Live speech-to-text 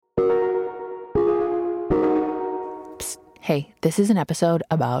Hey, this is an episode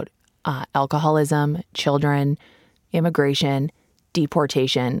about alcoholism, children, immigration,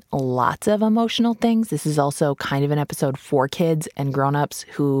 deportation, lots of emotional things. This is also kind of an episode for kids and grown-ups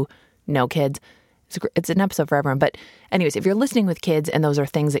who know kids. It's an episode for everyone. But anyways, if you're listening with kids and those are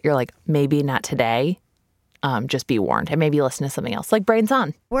things that you're like, maybe not today, just be warned. And maybe listen to something else, like Brains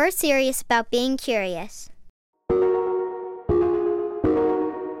On. We're serious about being curious.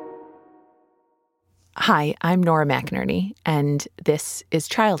 Hi, I'm Nora McInerney, and this is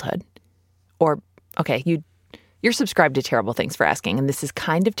Childhood. Or, okay, you're subscribed to Terrible Things for Asking, and this is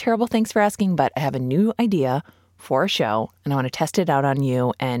kind of Terrible Things for Asking, but I have a new idea for a show, and I want to test it out on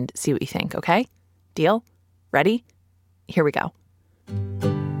you and see what you think, okay? Deal? Ready? Here we go.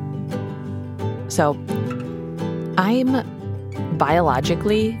 So, I'm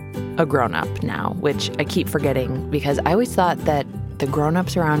biologically a grown-up now, which I keep forgetting because I always thought that the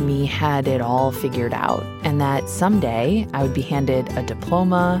grown-ups around me had it all figured out and that someday I would be handed a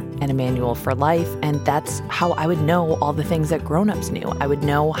diploma and a manual for life, and that's how I would know all the things that grown-ups knew. I would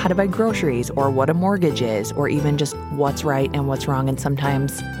know how to buy groceries or what a mortgage is or even just what's right and what's wrong, and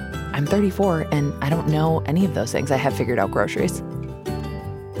sometimes I'm 34 and I don't know any of those things. I have figured out groceries.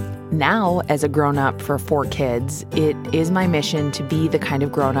 Now, as a grown-up for 4 kids, it is my mission to be the kind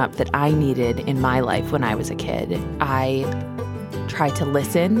of grown-up that I needed in my life when I was a kid. I try to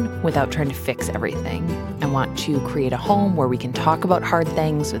listen without trying to fix everything. I want to create a home where we can talk about hard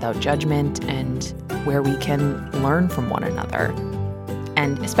things without judgment and where we can learn from one another.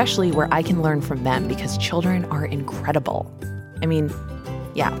 And especially where I can learn from them, because children are incredible. I mean,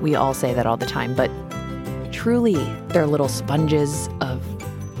 yeah, we all say that all the time, but truly, they're little sponges of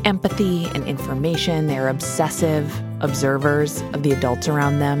empathy and information. They're obsessive observers of the adults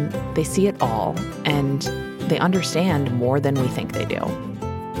around them. They see it all, and they understand more than we think they do.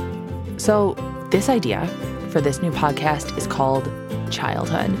 So this idea for this new podcast is called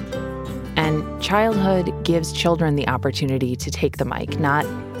Childhood. And Childhood gives children the opportunity to take the mic. Not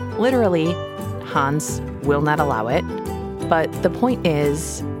literally, Hans will not allow it, but the point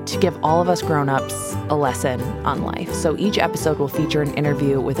is to give all of us grown-ups a lesson on life. So each episode will feature an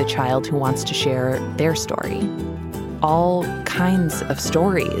interview with a child who wants to share their story. All kinds of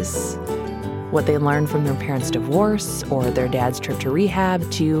stories. What they learned from their parents' divorce or their dad's trip to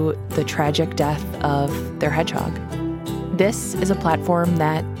rehab to the tragic death of their hedgehog. This is a platform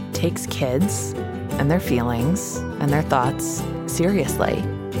that takes kids and their feelings and their thoughts seriously.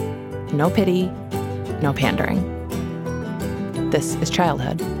 No pity, no pandering. This is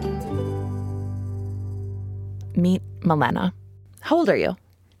Childhood. Meet Milena. How old are you?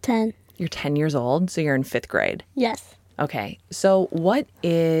 10. You're 10 years old, so you're in 5th grade. Yes. Okay, so what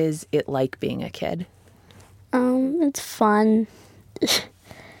is it like being a kid? It's fun.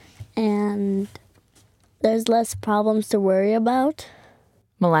 And there's less problems to worry about.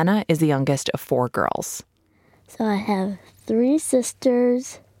 Milena is the youngest of 4 girls. So I have 3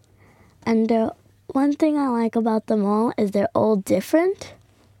 sisters. And the one thing I like about them all is they're all different.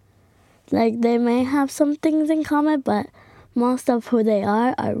 Like, they may have some things in common, but most of who they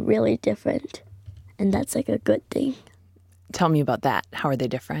are really different. And that's like a good thing. Tell me about that. How are they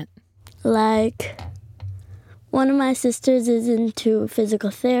different? Like, one of my sisters is into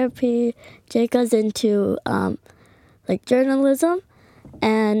physical therapy. Jacob's into, journalism.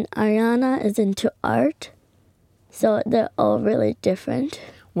 And Ariana is into art. So they're all really different.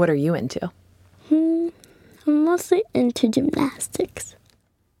 What are you into? I'm mostly into gymnastics.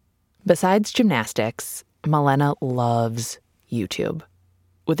 Besides gymnastics, Milena loves YouTube.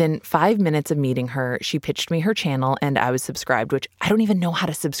 Within 5 minutes of meeting her, she pitched me her channel and I was subscribed, which I don't even know how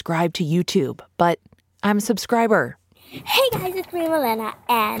to subscribe to YouTube, but I'm a subscriber. Hey guys, it's me, Milena,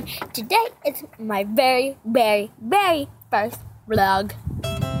 and today it's my very, very, very first vlog.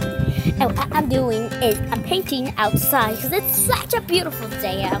 And what I'm doing is I'm painting outside because it's such a beautiful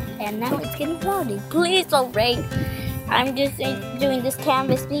day out, and now it's getting cloudy. Please don't rain. I'm just doing this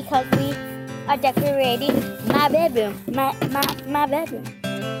canvas because we are decorating my bedroom, my bedroom.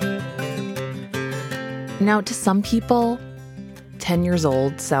 Now, to some people, 10 years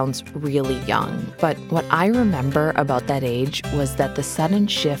old sounds really young, but what I remember about that age was that the sudden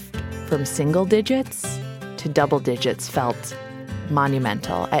shift from single digits to double digits felt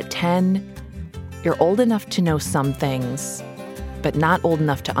monumental. At 10, you're old enough to know some things, but not old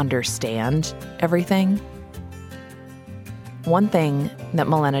enough to understand everything. One thing that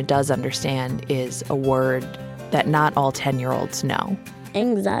Milena does understand is a word that not all 10-year-olds know.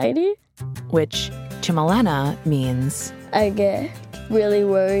 Anxiety? Which to Milena means I get really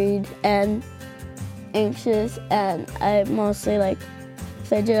worried and anxious, and I mostly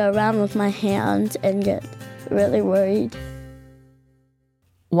fidget around with my hands and get really worried.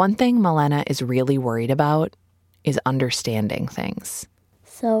 one thing Milena is really worried about is understanding things.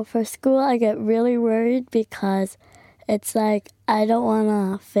 So for school, I get really worried because it's like I don't want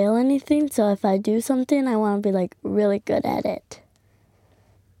to fail anything. So if I do something, I want to be like really good at it.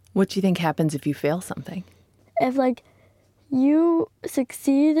 What do you think happens if you fail something? If like you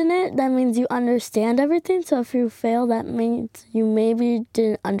succeed in it, that means you understand everything. So if you fail, that means you maybe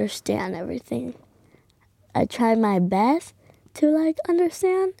didn't understand everything. I try my best to like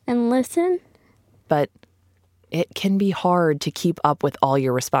understand and listen. But it can be hard to keep up with all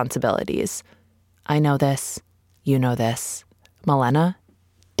your responsibilities. I know this. You know this. Milena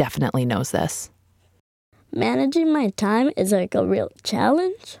definitely knows this. Managing my time is like a real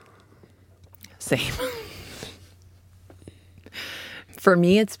challenge. Same. For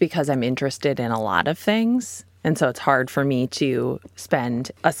me, it's because I'm interested in a lot of things. And so it's hard for me to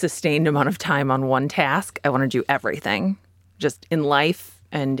spend a sustained amount of time on one task. I want to do everything, just in life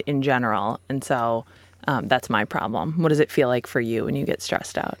and in general. And so that's my problem. What does it feel like for you when you get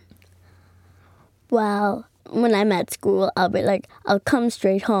stressed out? Well, when I'm at school, I'll be like, I'll come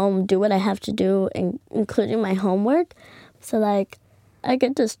straight home, do what I have to do, including my homework. So like, I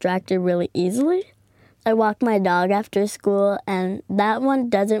get distracted really easily. I walk my dog after school, and that one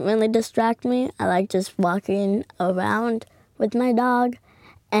doesn't really distract me. I like just walking around with my dog.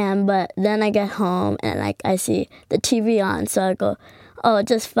 But then I get home and like I see the TV on, so I go, oh,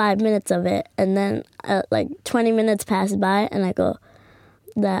 just 5 minutes of it. And then like 20 minutes pass by, and I go,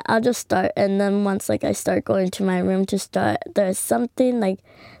 that I'll just start. And then once like I start going to my room to start, there's something like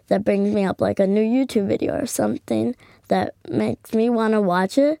that brings me up, like a new YouTube video or something that makes me want to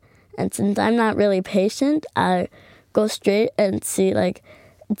watch it. And since I'm not really patient, I go straight and see like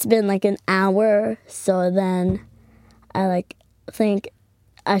it's been like an hour. So then I like think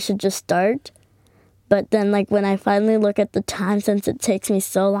I should just start. But then like when I finally look at the time, since it takes me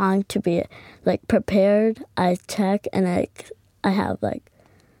so long to be like prepared, I check and I have like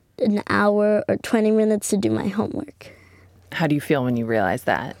an hour or 20 minutes to do my homework. How do you feel when you realize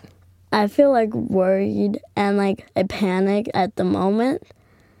that? I feel like worried and like I panic at the moment.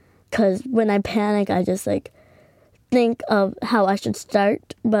 Because when I panic, I just like think of how I should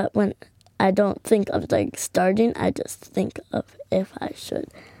start. But when I don't think of like starting, I just think of if I should.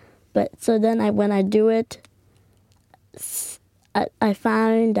 But so then when I do it, I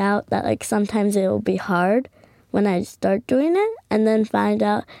find out that like sometimes it will be hard when I start doing it. And then find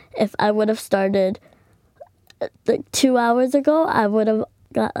out if I would have started like 2 hours ago, I would have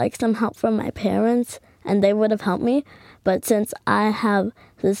got like some help from my parents and they would have helped me. But since I have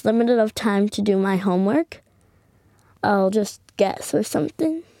this limited of time to do my homework, I'll just guess or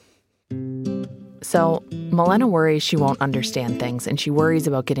something. So Milena worries she won't understand things and she worries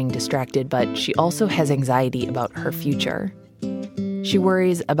about getting distracted, but she also has anxiety about her future. She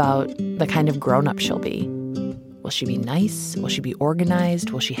worries about the kind of grown-up she'll be. Will she be nice? Will she be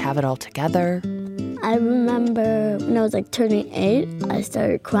organized? Will she have it all together? I remember when I was like turning 8, I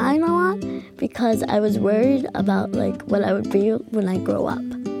started crying a lot because I was worried about like what I would be when I grow up.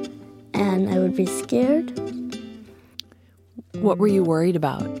 And I would be scared. What were you worried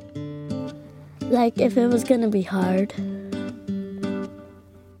about? Like if it was going to be hard.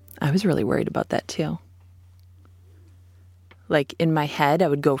 I was really worried about that too. Like in my head, I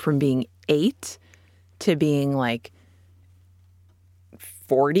would go from being 8 to being like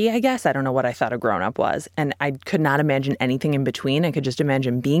 40, I guess. I don't know what I thought a grown-up was. And I could not imagine anything in between. I could just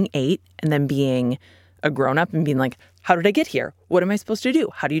imagine being 8 and then being a grown-up and being like, how did I get here? What am I supposed to do?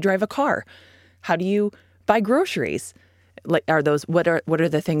 How do you drive a car? How do you buy groceries? Like, what are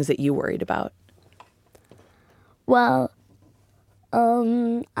the things that you worried about? Well,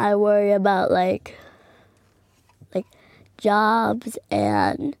 I worry about like jobs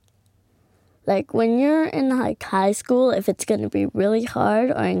and like when you're in like high school, if it's going to be really hard,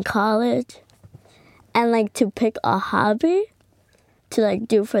 or in college, and like to pick a hobby to like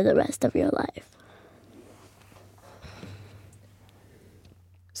do for the rest of your life.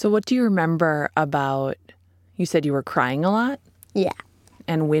 So what do you remember about, you said you were crying a lot? Yeah.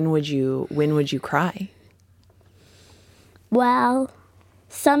 And when would you cry? Well,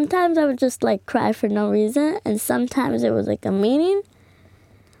 sometimes I would just like cry for no reason, and sometimes it was like a meaning.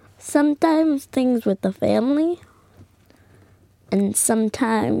 Sometimes things with the family, and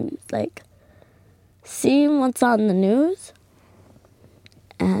sometimes like seeing what's on the news,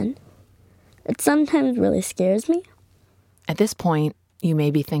 and it sometimes really scares me. At this point, you may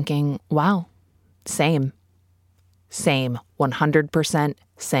be thinking, wow, same, 100%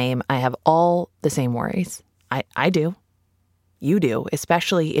 same. I have all the same worries. I do. You do,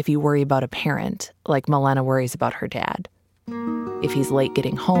 especially if you worry about a parent like Milena worries about her dad. if he's late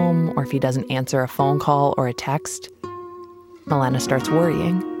getting home or if he doesn't answer a phone call or a text, Milena starts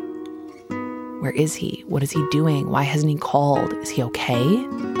worrying. Where is he? What is he doing? Why hasn't he called? Is he okay?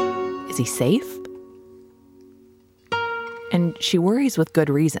 Is he safe? And she worries with good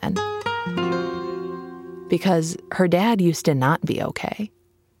reason. Because her dad used to not be okay.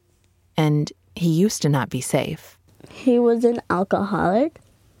 And he used to not be safe. He was an alcoholic,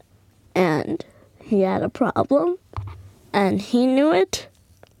 and he had a problem, and he knew it.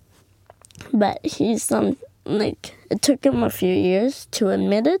 But it took him a few years to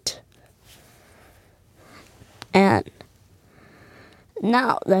admit it. And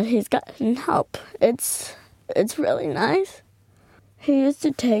now that he's gotten help, it's really nice. He used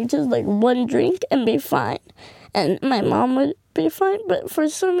to take just like one drink and be fine. And my mom would be fine, but for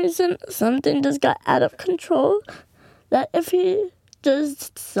some reason, something just got out of control. That if he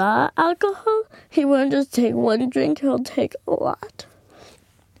just saw alcohol, he wouldn't just take one drink, he'll take a lot.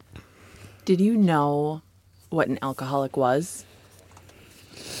 Did you know what an alcoholic was?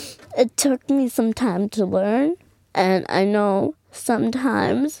 It took me some time to learn, and I know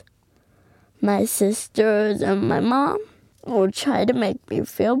sometimes my sisters and my mom will try to make me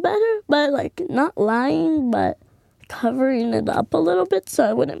feel better by not lying, but covering it up a little bit so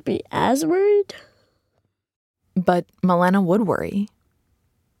I wouldn't be as worried. But Milena would worry.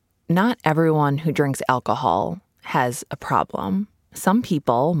 Not everyone who drinks alcohol has a problem. Some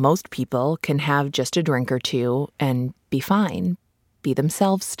people, most people, can have just a drink or two and be fine, be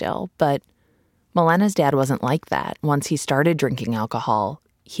themselves still. But Milena's dad wasn't like that. Once he started drinking alcohol,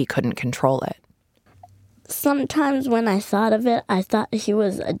 he couldn't control it. Sometimes when I thought of it, I thought he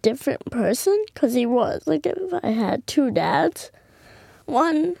was a different person, because he was. If I had two dads,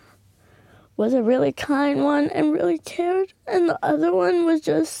 one was a really kind one and really cared, and the other one was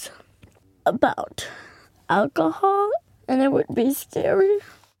just about alcohol, and it would be scary.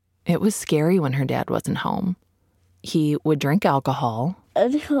 It was scary when her dad wasn't home. He would drink alcohol,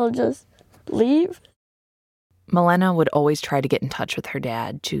 and he'll just leave. Milena would always try to get in touch with her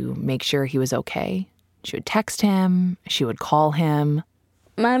dad to make sure he was okay. She would text him, she would call him.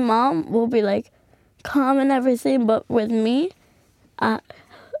 My mom will be calm and everything, but with me, an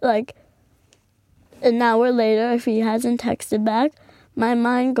hour later, if he hasn't texted back, my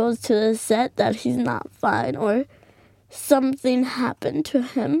mind goes to the set that he's not fine or something happened to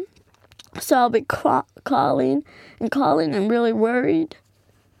him. So I'll be calling and really worried.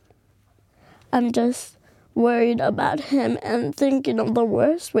 I'm just worried about him and thinking of the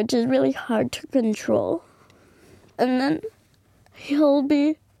worst, which is really hard to control. And then he'll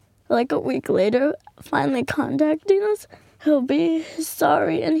be, a week later, finally contacting us. He'll be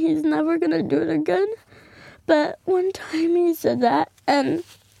sorry and he's never going to do it again. But one time he said that and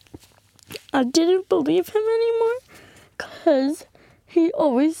I didn't believe him anymore, because he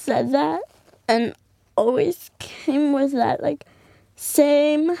always said that and always came with that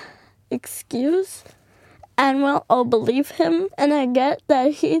same excuse. And I'll believe him, and I get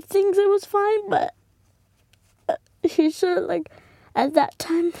that he thinks it was fine, but he should, at that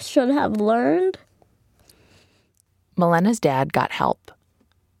time, should have learned. Milena's dad got help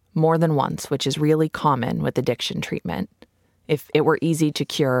more than once, which is really common with addiction treatment. If it were easy to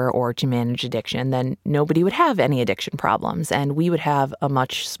cure or to manage addiction, then nobody would have any addiction problems, and we would have a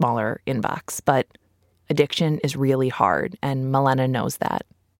much smaller inbox. But addiction is really hard, and Milena knows that.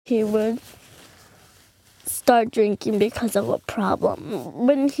 He would start drinking because of a problem.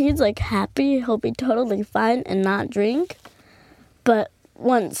 When he's happy, he'll be totally fine and not drink. But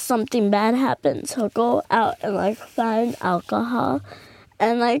once something bad happens, he'll go out and find alcohol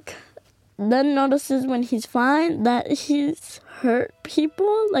and then notices when he's fine that he's hurt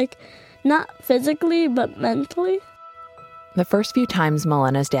people, not physically but mentally. The first few times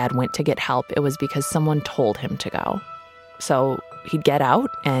Milena's dad went to get help, it was because someone told him to go. So he'd get out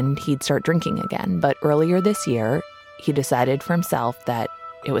and he'd start drinking again. But earlier this year, he decided for himself that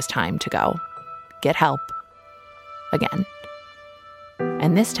it was time to go, get help again.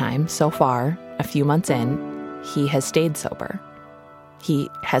 And this time, so far, a few months in, he has stayed sober. He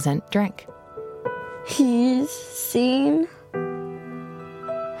hasn't drank. He's seen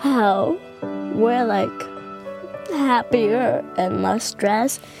how we're happier and less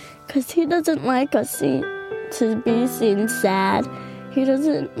stressed, because he doesn't like us to be seen sad. He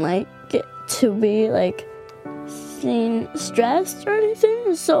doesn't like it to be seen stressed or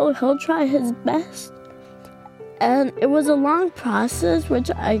anything, so he'll try his best. And it was a long process, which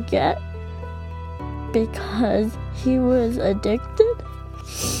I get, because he was addicted.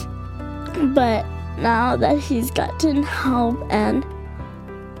 But now that he's gotten help, and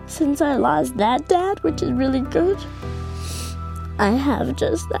since I lost that dad, which is really good, I have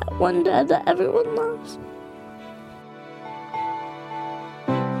just that one dad that everyone loves.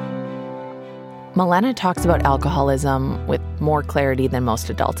 Milena talks about alcoholism with more clarity than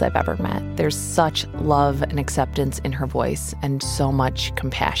most adults I've ever met. There's such love and acceptance in her voice and so much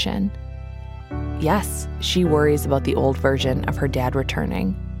compassion. Yes, she worries about the old version of her dad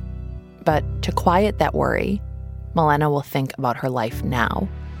returning. But to quiet that worry, Milena will think about her life now.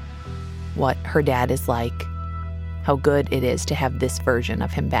 What her dad is like, how good it is to have this version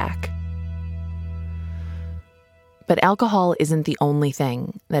of him back. But alcohol isn't the only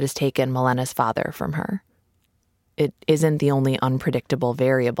thing that has taken Milena's father from her. It isn't the only unpredictable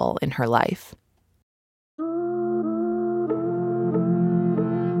variable in her life.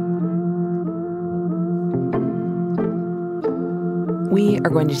 We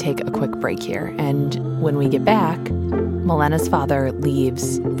are going to take a quick break here, and when we get back, Milena's father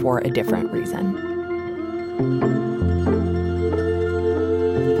leaves for a different reason.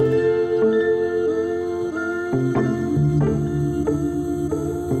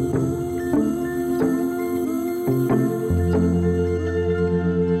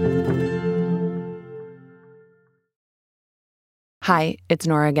 Hi, it's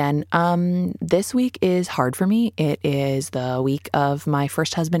Nora again. This week is hard for me. It is the week of my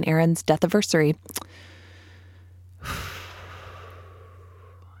first husband, Aaron's death anniversary.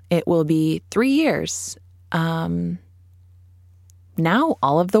 It will be 3 years. Now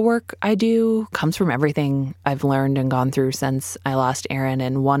all of the work I do comes from everything I've learned and gone through since I lost Aaron.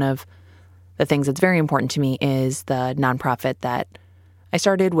 And one of the things that's very important to me is the nonprofit that I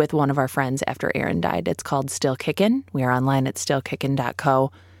started with one of our friends after Aaron died. It's called Still Kickin'. We are online at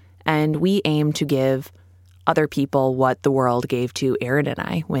stillkickin.co. And we aim to give other people what the world gave to Aaron and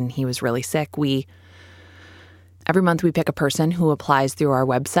I when he was really sick. Every month we pick a person who applies through our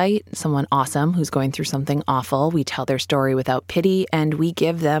website, someone awesome who's going through something awful. We tell their story without pity, and we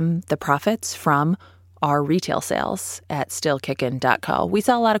give them the profits from our retail sales at stillkickin.co. We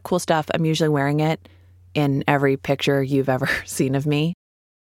sell a lot of cool stuff. I'm usually wearing it in every picture you've ever seen of me.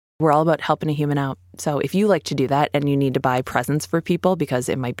 We're all about helping a human out. So if you like to do that and you need to buy presents for people because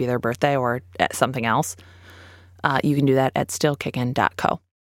it might be their birthday or something else, you can do that at stillkickin.co.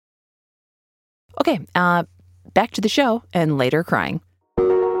 Okay, back to the show and later crying.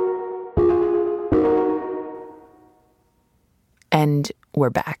 And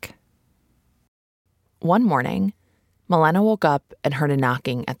we're back. One morning, Milena woke up and heard a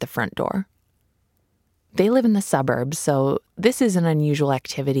knocking at the front door. They live in the suburbs, so this is an unusual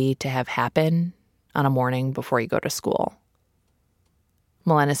activity to have happen on a morning before you go to school.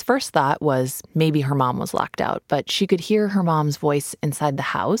 Milena's first thought was maybe her mom was locked out, but she could hear her mom's voice inside the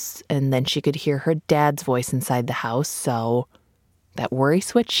house, and then she could hear her dad's voice inside the house, so that worry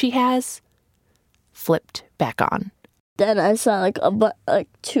switch she has flipped back on. Then I saw like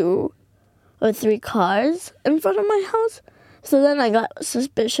 2 or 3 cars in front of my house, so then I got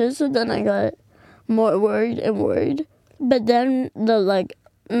suspicious, so then I got more worried. But then the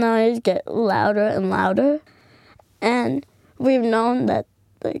noise get louder and louder, and we've known that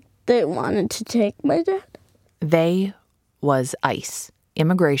they wanted to take my dad. They was ICE,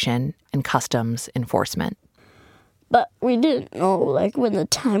 Immigration and Customs Enforcement. But we didn't know when the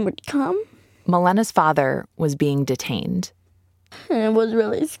time would come. Milena's father was being detained. And it was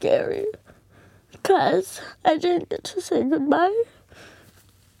really scary because I didn't get to say goodbye.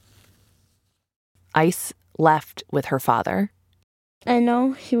 ICE left with her father. I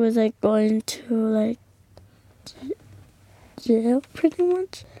know he was going to jail pretty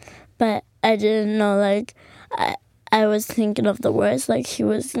much, but I didn't know I was thinking of the worst, he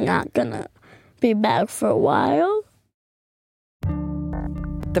was not gonna be back for a while.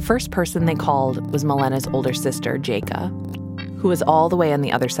 The first person they called was Milena's older sister, Jaika, who was all the way on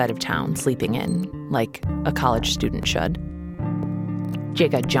the other side of town, sleeping in, like a college student should.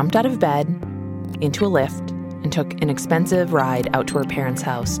 Jaika jumped out of bed, into a lift, and took an expensive ride out to her parents'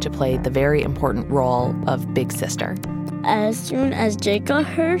 house to play the very important role of big sister. As soon as Jaika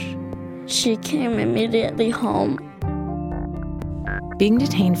heard, she came immediately home. Being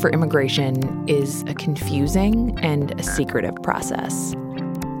detained for immigration is a confusing and a secretive process.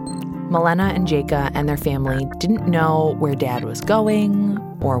 Milena and Jaika and their family didn't know where Dad was going,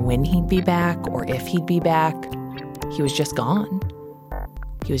 or when he'd be back, or if he'd be back. He was just gone.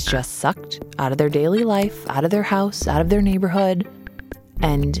 He was just sucked out of their daily life, out of their house, out of their neighborhood,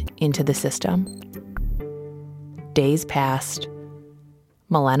 and into the system. Days passed.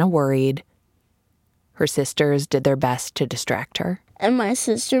 Milena worried. Her sisters did their best to distract her. And my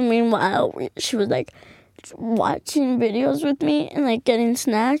sister, meanwhile, she was watching videos with me and getting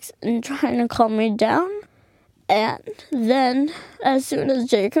snacks and trying to calm me down. And then, as soon as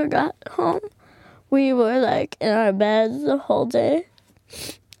Jacob got home, we were like in our beds the whole day.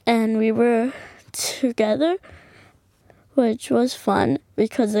 And we were together, which was fun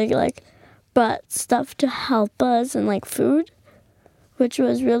because they like brought stuff to help us and like food, which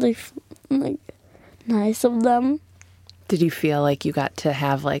was really like nice of them. Did you feel like you got to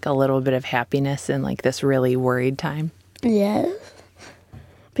have like a little bit of happiness in like this really worried time? Yes,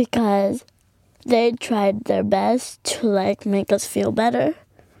 because they tried their best to like make us feel better,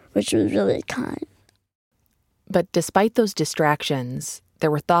 which was really kind. But despite those distractions, there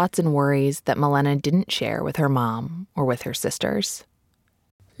were thoughts and worries that Milena didn't share with her mom or with her sisters.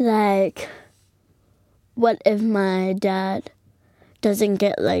 Like, what if my dad doesn't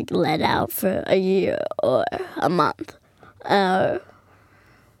get like let out for a year or a month? Or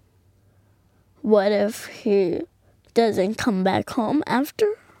what if he doesn't come back home after?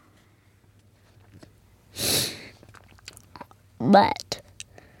 But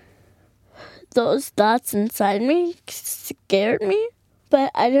those thoughts inside me scared me,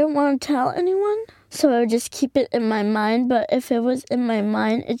 but I didn't want to tell anyone, so I would just keep it in my mind. But if it was in my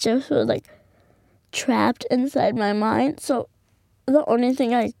mind, it just was like trapped inside my mind, so the only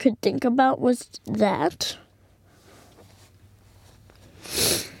thing I could think about was that.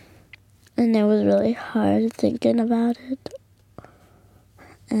 And it was really hard thinking about it,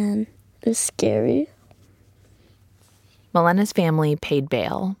 and it was scary. Milena's family paid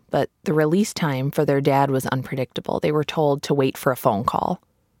bail, but the release time for their dad was unpredictable. They were told to wait for a phone call.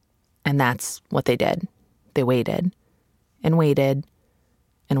 And that's what they did. They waited and waited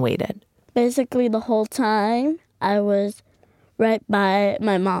and waited. Basically, the whole time, I was right by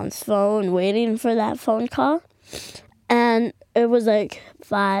my mom's phone waiting for that phone call. And it was like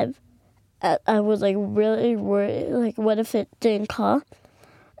 5. I was like really worried, like what if it didn't call?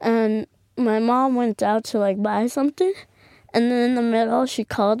 And my mom went out to like buy something. And then in the middle, she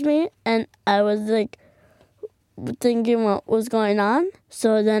called me, and I was, like, thinking what was going on.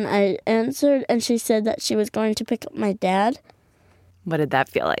 So then I answered, and she said that she was going to pick up my dad. What did that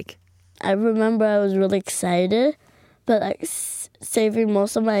feel like? I remember I was really excited, but, like, saving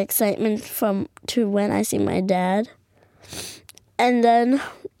most of my excitement to when I see my dad. And then,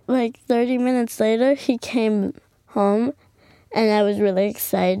 like, 30 minutes later, he came home, and I was really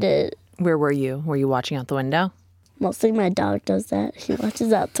excited. Where were you? Were you watching out the window? Mostly my dog does that. He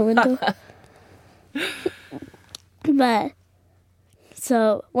watches out the window. But,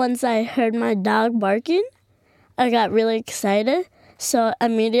 so once I heard my dog barking, I got really excited. So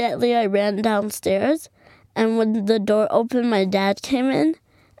immediately I ran downstairs. And when the door opened, my dad came in.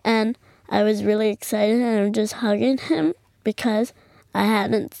 And I was really excited, and I was just hugging him because I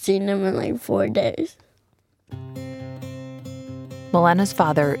hadn't seen him in like 4 days. Milena's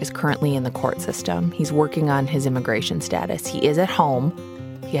father is currently in the court system. He's working on his immigration status. He is at home.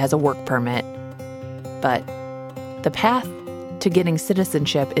 He has a work permit. But the path to getting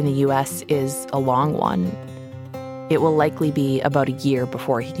citizenship in the U.S. is a long one. It will likely be about a year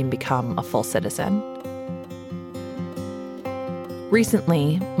before he can become a full citizen.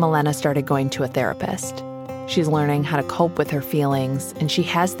 Recently, Milena started going to a therapist. She's learning how to cope with her feelings, and she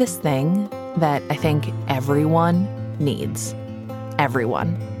has this thing that I think everyone needs.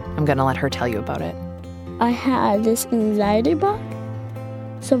 Everyone. I'm going to let her tell you about it. I had this anxiety box.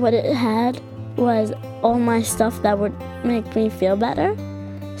 So what it had was all my stuff that would make me feel better.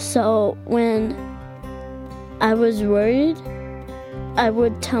 So when I was worried, I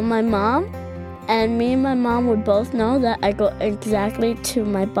would tell my mom, and me and my mom would both know that I go exactly to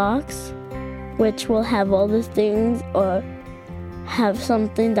my box, which will have all the things or have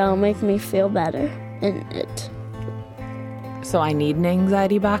something that will make me feel better in it. So I need an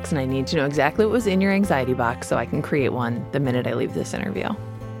anxiety box, and I need to know exactly what was in your anxiety box so I can create one the minute I leave this interview.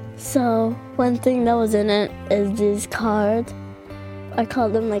 So one thing that was in it is these cards. I call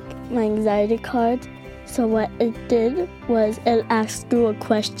them like my anxiety cards. So what it did was it asked you a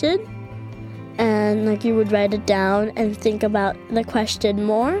question, and like you would write it down and think about the question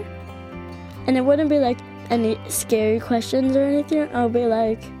more. And it wouldn't be like any scary questions or anything. It would be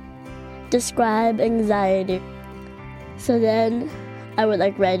like, describe anxiety. So then I would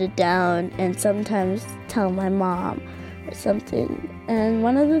like write it down and sometimes tell my mom or something. And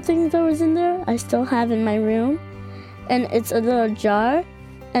one of the things that was in there, I still have in my room. And it's a little jar.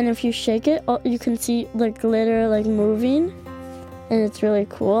 And if you shake it, you can see the glitter like moving. And it's really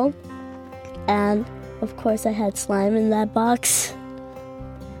cool. And of course I had slime in that box.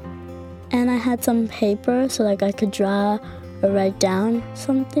 And I had some paper so like I could draw or write down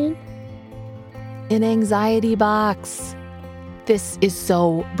something. An anxiety box. This is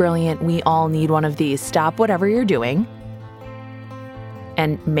so brilliant. We all need one of these. Stop whatever you're doing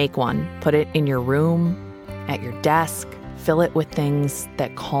and make one. Put it in your room, at your desk. Fill it with things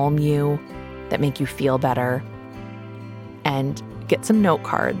that calm you, that make you feel better. And get some note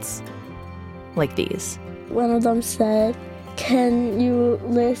cards like these. One of them said, can you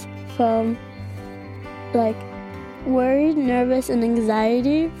list from like worried, nervous, and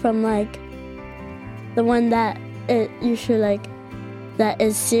anxiety from like the one that you should like that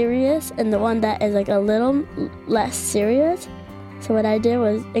is serious and the one that is like a little less serious. So what I did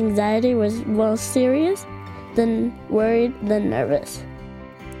was anxiety was most serious, then worried, then nervous.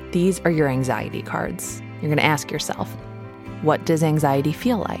 These are your anxiety cards. You're going to ask yourself, what does anxiety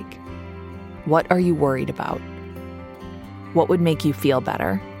feel like? What are you worried about? What would make you feel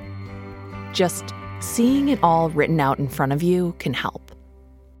better? Just seeing it all written out in front of you can help.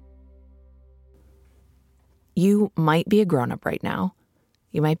 You might be a grown-up right now.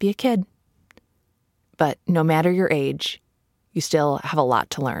 You might be a kid. But no matter your age, you still have a lot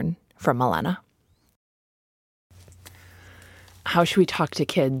to learn from Milena. How should we talk to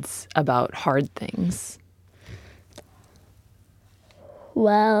kids about hard things?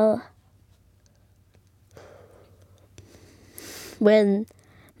 Well, when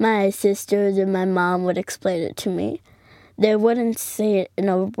my sisters and my mom would explain it to me, they wouldn't say it in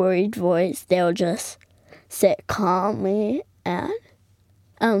a worried voice. They'll just say it calmly and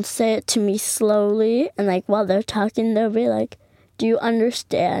say it to me slowly. And like while they're talking, they'll be like, do you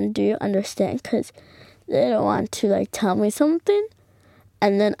understand? Do you understand? Because they don't want to like tell me something.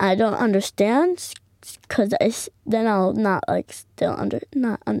 And then I don't understand because then I'll not like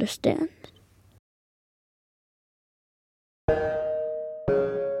not understand.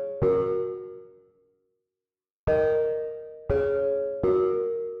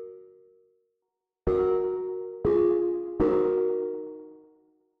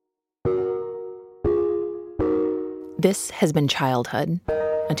 This has been Childhood,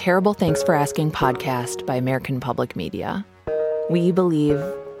 a Terrible Thanks for Asking podcast by American Public Media. We believe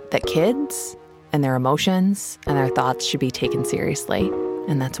that kids and their emotions and their thoughts should be taken seriously,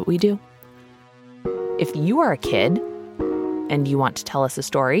 and that's what we do. If you are a kid and you want to tell us a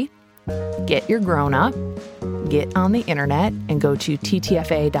story, get your grown up, get on the internet, and go to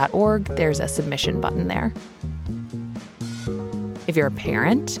ttfa.org. There's a submission button there. If you're a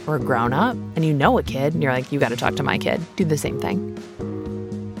parent or a grown-up and you know a kid and you're like, you got to talk to my kid, do the same thing.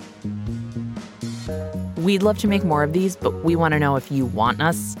 We'd love to make more of these, but we want to know if you want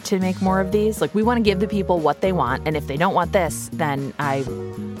us to make more of these. Like, we want to give the people what they want, and if they don't want this, then I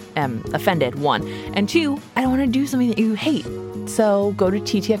am offended, 1. And 2, I don't want to do something that you hate. So go to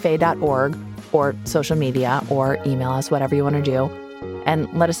ttfa.org or social media or email us, whatever you want to do,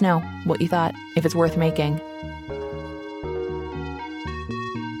 and let us know what you thought, if it's worth making.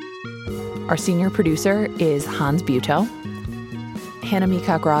 Our senior producer is Hans Buetow. Hannah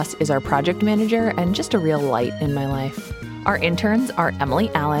Meacock-Ross is our project manager and just a real light in my life. Our interns are Emily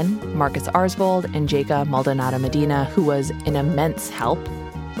Allen, Marcus Arsvold, and Jacob Maldonado Medina, who was an immense help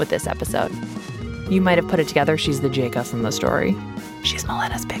with this episode. You might have put it together. She's the Jacobs in the story. She's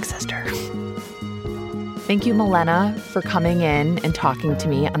Milena's big sister. Thank you, Milena, for coming in and talking to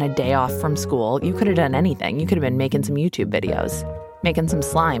me on a day off from school. You could have done anything. You could have been making some YouTube videos, making some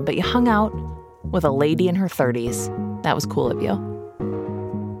slime, but you hung out with a lady in her 30s. That was cool of you.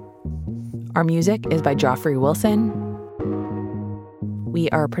 Our music is by Joffrey Wilson. We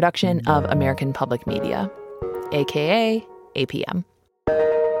are a production of American Public Media, aka APM.